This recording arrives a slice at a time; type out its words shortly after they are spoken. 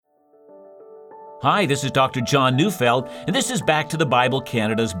Hi, this is Dr. John Neufeld, and this is Back to the Bible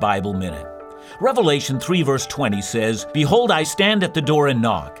Canada's Bible Minute. Revelation 3 verse 20 says, "Behold, I stand at the door and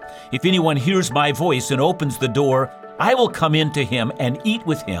knock. If anyone hears my voice and opens the door, I will come in to him and eat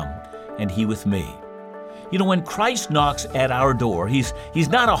with him, and he with me." You know, when Christ knocks at our door, he's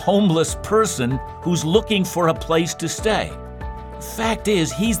not a homeless person who's looking for a place to stay. Fact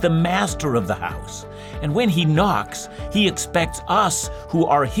is, he's the master of the house. And when he knocks, he expects us, who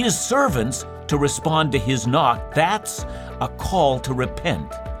are his servants, to respond to his knock. That's a call to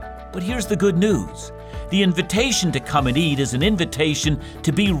repent. But here's the good news. The invitation to come and eat is an invitation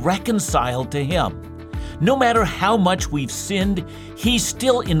to be reconciled to him. No matter how much we've sinned, he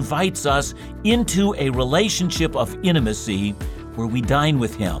still invites us into a relationship of intimacy where we dine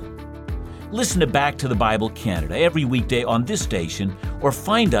with him. Listen to Back to the Bible Canada every weekday on this station or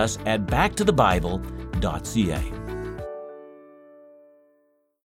find us at backtothebible.ca.